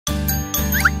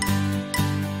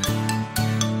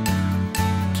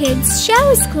Kids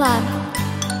Shows Club.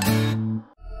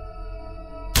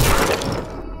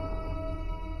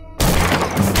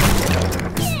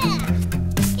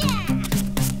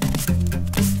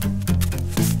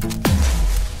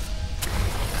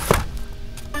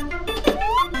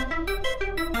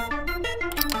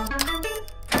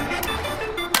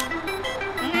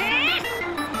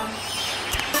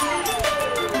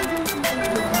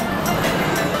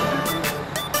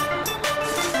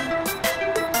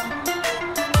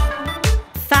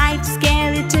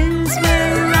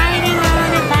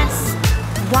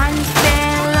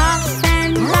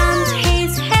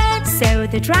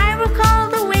 The driver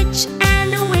called the witch,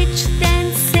 and the witch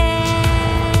then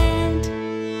said,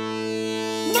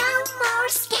 "No more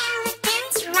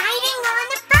skeletons riding on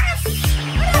a bus!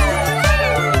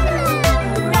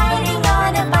 Riding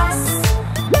on a bus!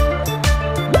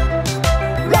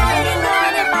 Riding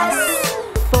on a bus!"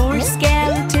 4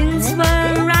 skeletons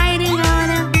were riding on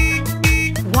a...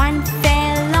 One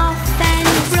fell off and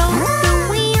broke the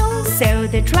wheel, so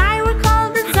the driver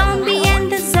called the zombie,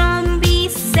 and the zombie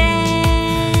said,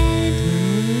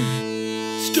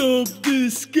 "Stop the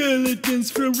skeletons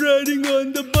from riding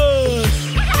on the bus!"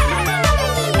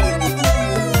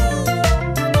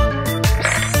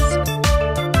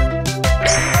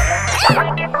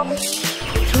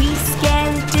 Three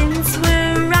skeletons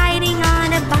were riding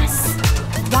on a bus.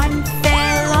 One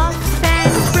fell off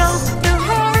and broke the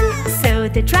horn, so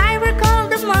the driver called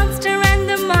the monster, and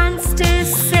the monster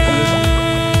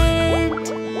said,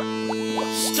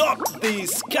 Stop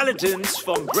these skeletons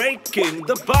from breaking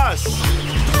the bus!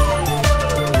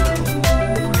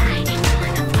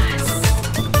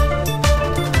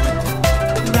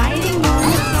 Riding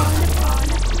on a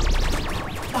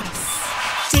bus.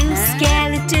 2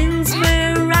 skeletons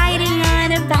were riding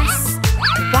on a bus.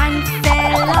 One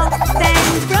fell off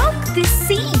and broke the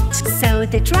seat, so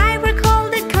the driver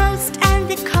called the coast, and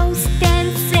the coast then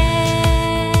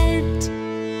said,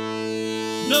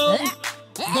 No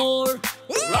more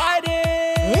riding!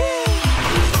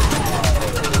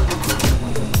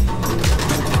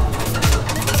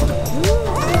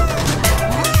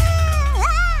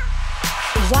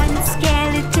 One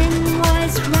skeleton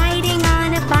was riding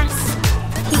on a bus.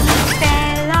 He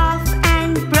fell off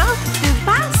and broke the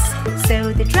bus, so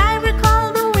the driver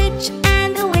called the witch,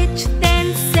 and the witch then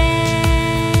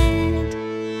said,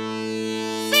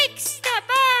 "Fix the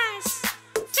bus!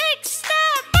 Fix the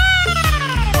bus!"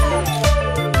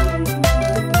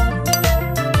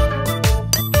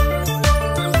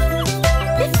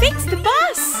 They fixed the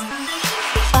bus!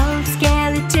 All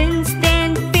skeletons then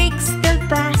fixed the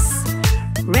bus,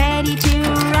 ready to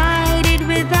ride it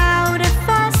without a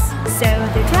fuss. So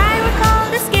the driver called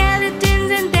the skeletons,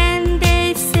 and then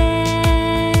they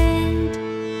said,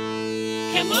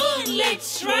 Come on,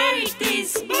 let's ride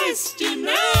this bus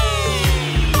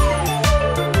tonight!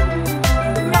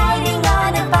 "Riding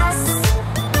on a bus,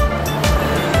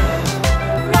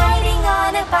 riding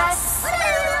on a bus."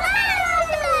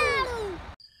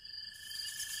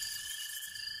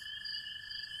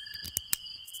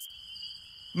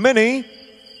 Minnie,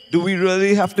 do we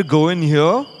really have to go in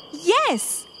here?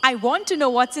 Yes, I want to know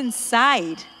what's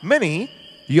inside. Minnie,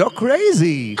 you're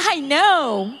crazy. I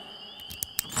know.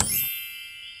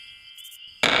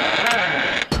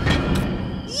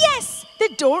 Yes, the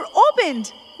door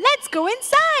opened. Let's go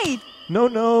inside. No,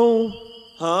 no.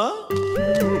 Huh?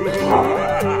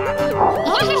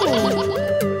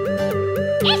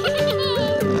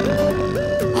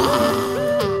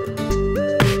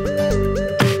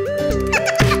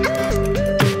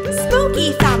 Spooky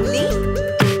family,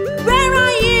 where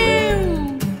are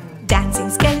you? Dancing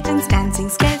skeletons,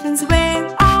 where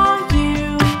are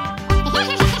you?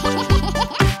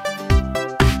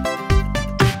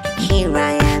 Here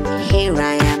I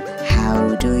am,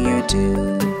 how do you do?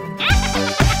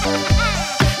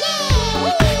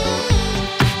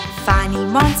 Funny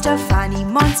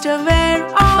monster, where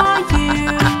are you?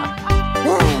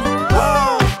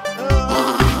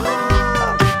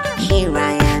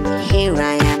 Here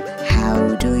I am,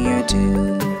 how do you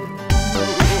do?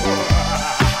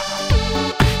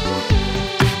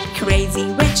 Crazy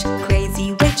witch,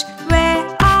 where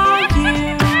are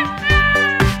you?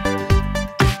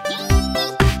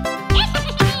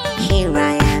 Here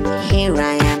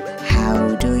I am,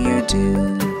 how do you do?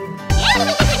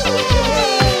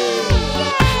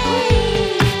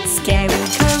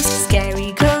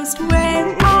 Scary ghost, where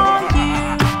are you?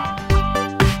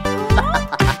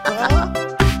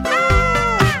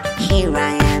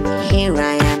 Here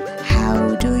I am,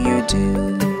 how do you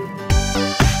do?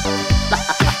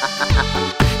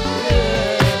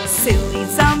 Silly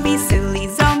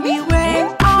zombie, where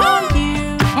are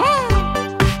you?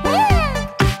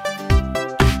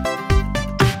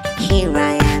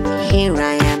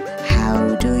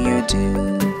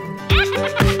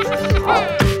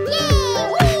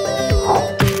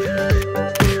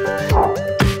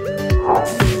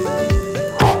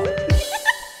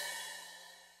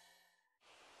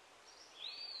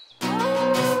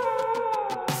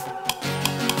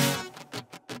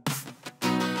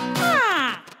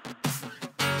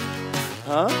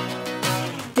 Huh?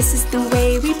 This is the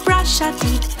way we brush our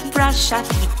teeth, brush our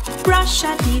teeth, brush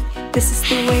our teeth. This is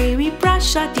the way we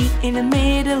brush our teeth in the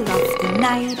middle of the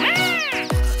night.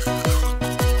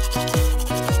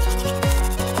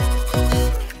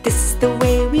 This is the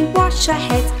way we wash our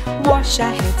heads, wash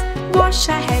our heads, wash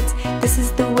our heads. This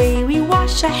is the way we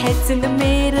wash our heads in the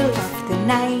middle of the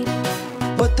night.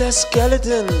 But they're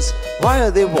skeletons. Why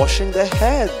are they washing their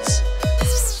heads?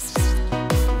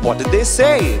 What did they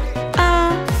say?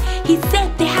 He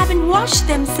said they haven't washed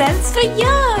themselves for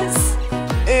years.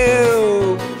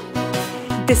 Ew!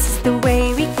 This is the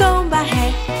way we comb our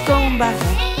hair, comb our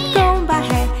hair, comb our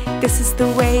hair. This is the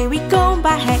way we comb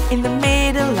our hair in the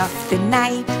middle of the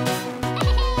night.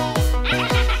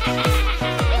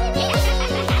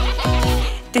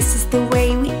 This is the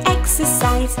way we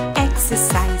exercise,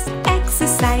 exercise,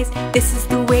 exercise. This is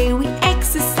the way we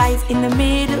exercise in the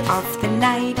middle of the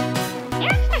night.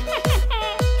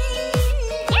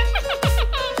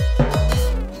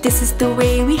 This is the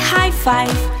way we high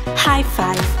five, high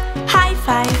five, high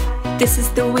five. This is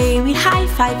the way we high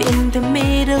five in the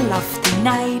middle of the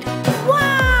night.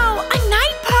 Wow, a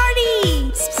night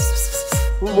party!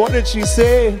 What did she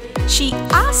say? She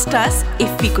asked us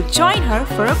if we could join her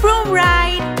for a broom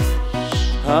ride.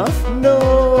 Huh?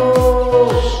 No!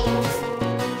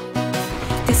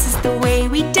 This is the way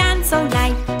we dance all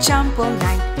night, jump all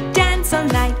night, dance all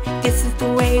night. This is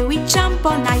the way we jump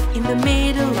all night in the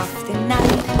middle of the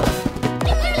night.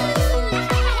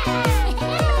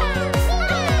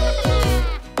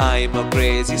 I'm a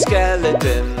crazy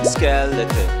skeleton,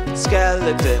 skeleton,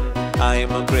 skeleton.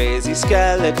 I'm a crazy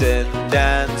skeleton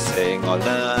dancing all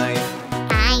night.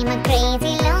 I'm a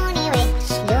crazy loony witch,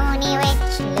 loony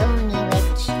witch, loony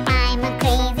witch. I'm a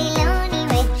crazy loony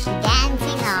witch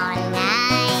dancing all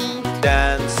night.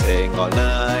 Dancing all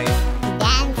night.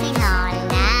 Dancing all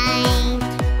night.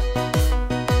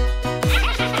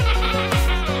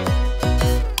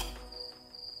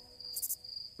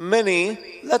 Minnie,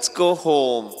 let's go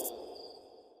home.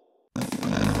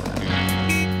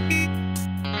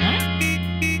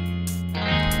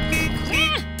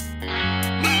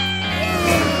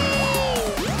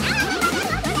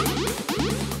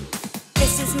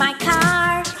 This is my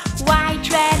car, white,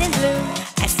 red and blue.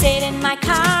 I sit in my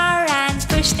car and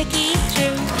push the key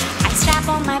through. I strap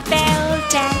on my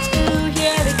belt and ooh,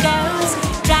 here it goes.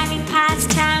 Driving past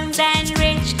towns and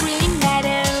rich green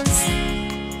meadows.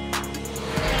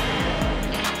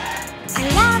 I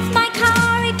love my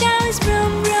car, it goes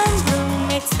vroom, vroom,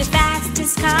 vroom. It's the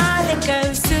fastest car that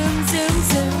goes zoom, zoom,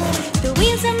 zoom. The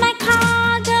wheels of my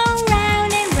car go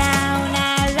round and round.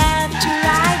 I love to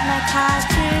ride my car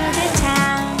through the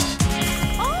town.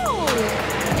 Oh!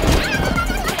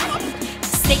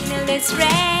 The signal is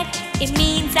red, it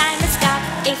means I must stop.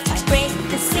 If I break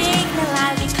the signal,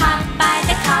 I'll be caught by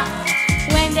the cop.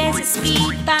 When there's a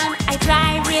speed bump, I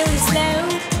drive really slow.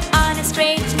 On a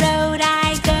straight road,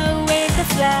 I go with the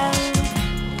flow.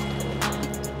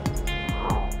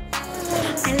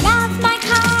 I love my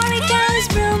car, it goes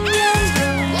vroom, vroom,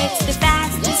 vroom. It's the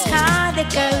fastest car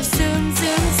that goes zoom,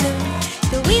 zoom, zoom.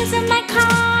 The wheels of my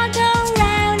car go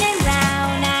round and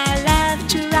round. I love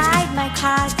to ride my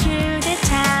car through the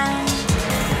town.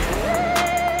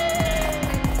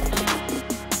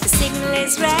 The signal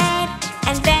is red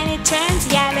and then it turns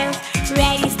yellow.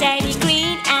 Ready, steady,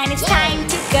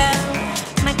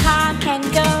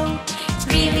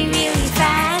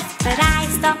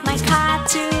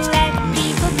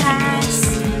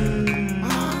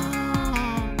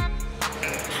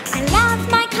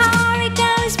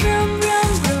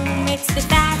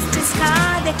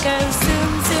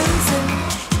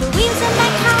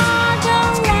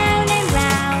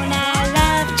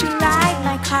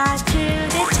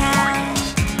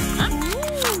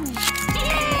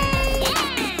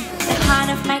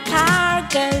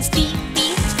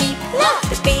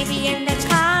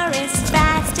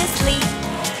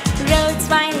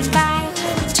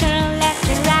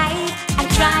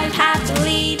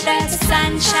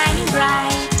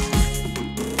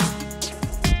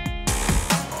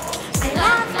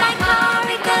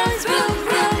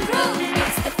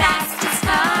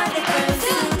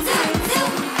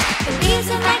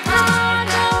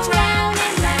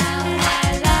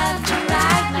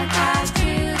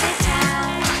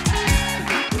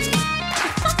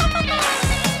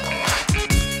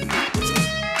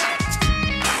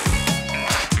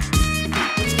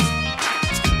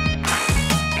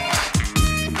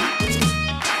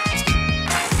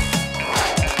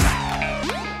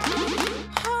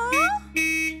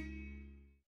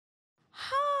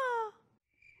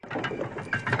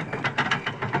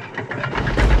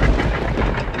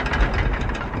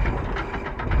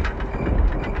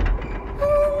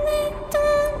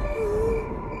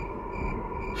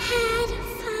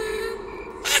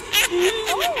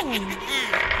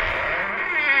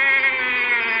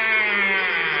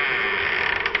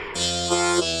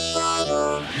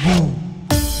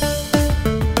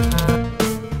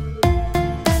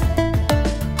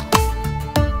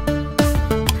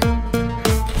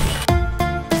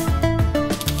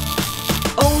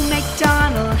 Old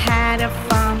MacDonald had a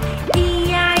farm,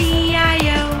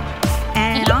 E-I-E-I-O.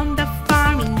 And on the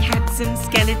farm he had some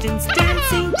skeletons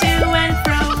dancing to and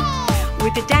fro.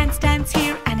 With a dance dance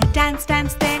here and a dance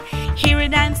dance there. Here a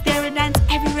dance, there a dance,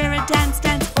 everywhere a dance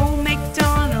dance. Old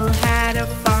MacDonald had a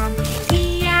farm,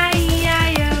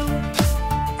 E-I-E-I-O.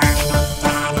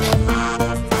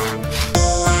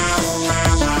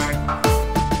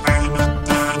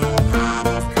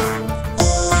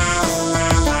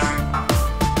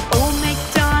 Old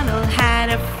MacDonald had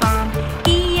a farm,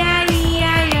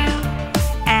 E-I-E-I-O.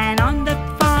 And on the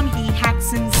farm he had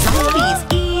some zombies,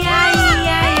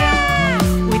 E-I-E-I-O.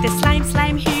 With a slime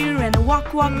slime here and a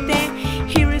walk walk there.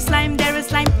 Here a slime, there a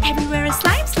slime, everywhere a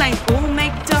slime slime. Old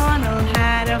MacDonald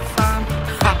had a farm.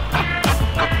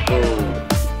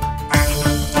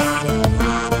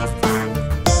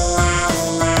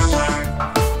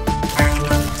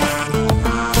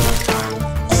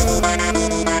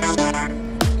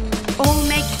 Old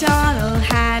MacDonald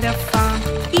had a farm,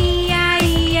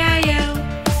 E-I-E-I-O.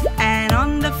 And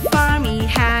on the farm he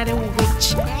had a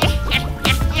witch.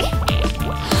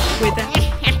 With a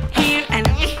here and a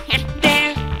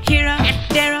there, here a,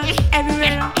 there a,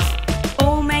 everywhere a.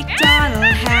 Old MacDonald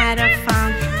had a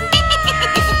farm.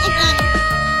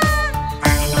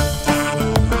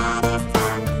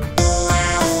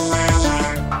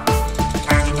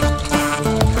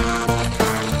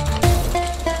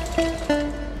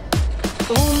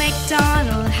 Old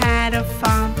MacDonald had a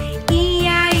farm,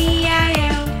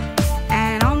 E-I-E-I-O.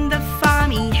 And on the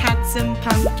farm he had some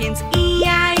pumpkins,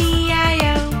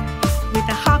 E-I-E-I-O. With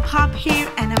a hop hop here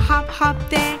and a hop hop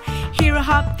there. Here a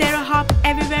hop, there a hop,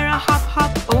 everywhere a hop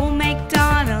hop. Old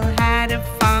MacDonald had a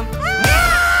farm.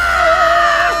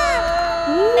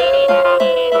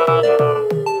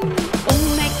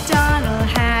 Old MacDonald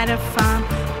had a farm,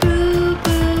 boo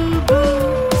boo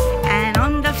boo. And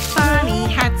on the farm he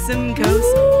had some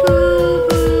ghosts, boo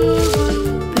boo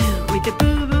boo boo. With a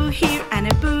boo boo here and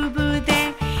a boo boo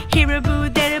there. Here a boo,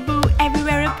 there a boo,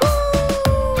 everywhere a boo.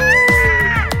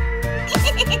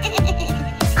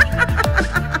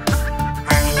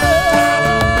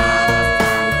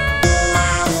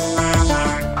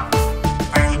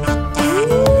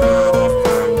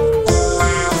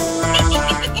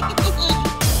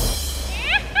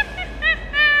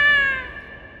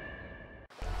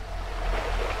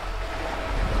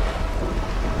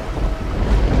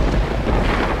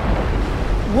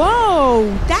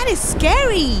 Whoa, that is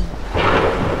scary.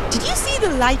 Did you see the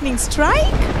lightning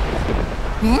strike?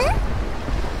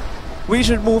 We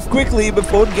should move quickly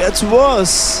before it gets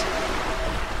worse.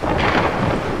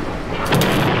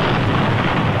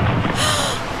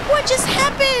 What just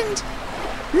happened?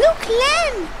 Look,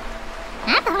 Len.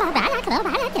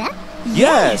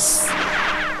 Yes!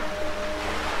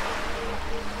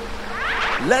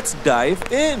 Let's dive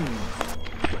in.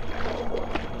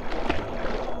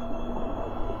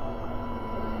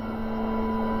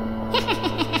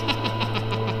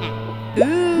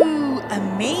 Ooh,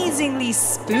 amazingly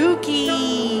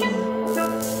spooky.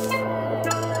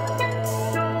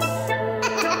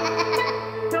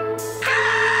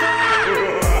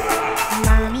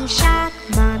 Mommy shark,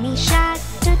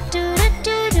 doo doo doo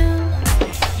doo doo.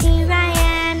 Here I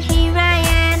am,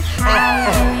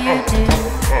 how do you do?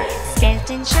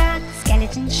 Skeleton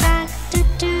shark, doo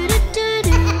doo doo doo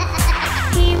doo.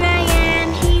 Here I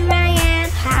am,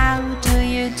 how do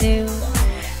you do?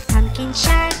 Pumpkin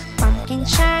shark,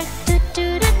 doo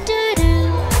doo doo doo doo.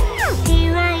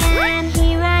 Here I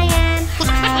am,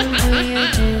 how do you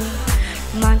do?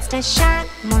 Monster shark,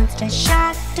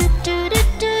 doo doo doo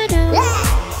doo doo.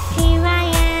 Here I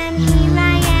am,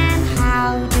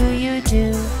 how do you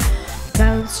do?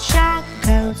 Ghost shark,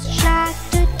 doo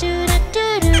doo doo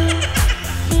doo doo.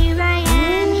 Here I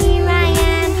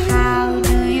am, how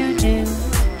do you do?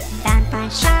 Vampire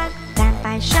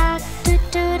shark, doo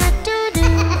doo doo doo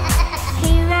doo.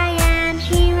 Here I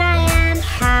am,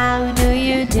 how do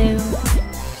you do?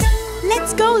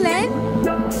 Let's go, Len.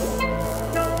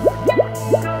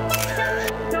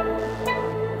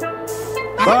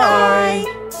 Bye!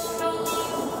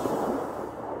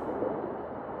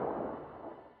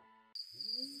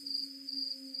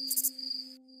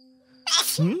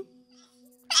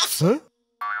 Huh?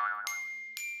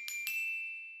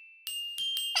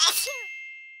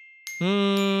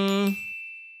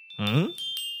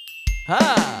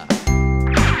 Ha!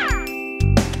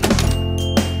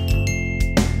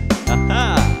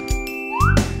 Aha!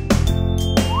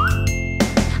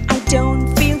 I don't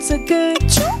feel so good.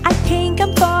 I think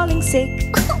I'm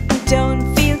sick. I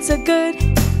don't feel so good.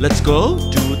 Let's go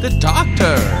to the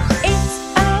doctor. It's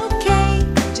okay,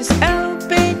 just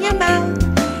open your mouth.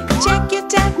 Check your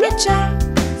temperature,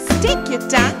 stick your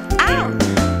tongue out.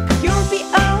 You'll be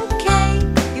okay,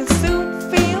 you'll soon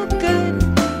feel good.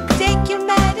 Take your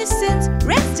medicines,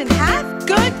 rest and have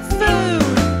good food.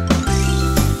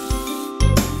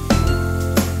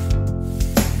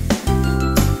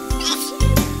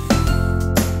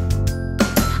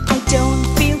 I don't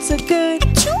feel so good.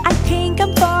 I think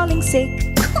I'm falling sick.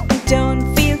 I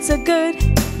don't feel so good.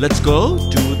 Let's go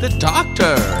to the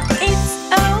doctor. It's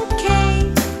okay.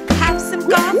 Have some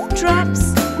cough drops.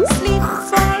 Sleep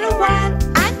for a while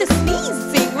and the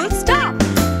sneezing will stop.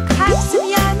 Have some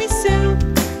yummy soup.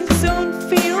 You'll soon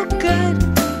feel good.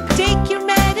 Take your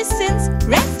medicines,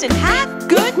 rest and have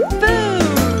good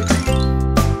food.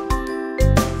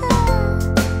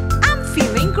 I'm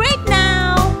feeling great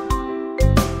now.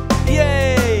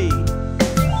 Yay!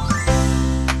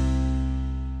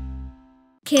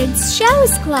 Kids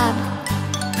Shows Club.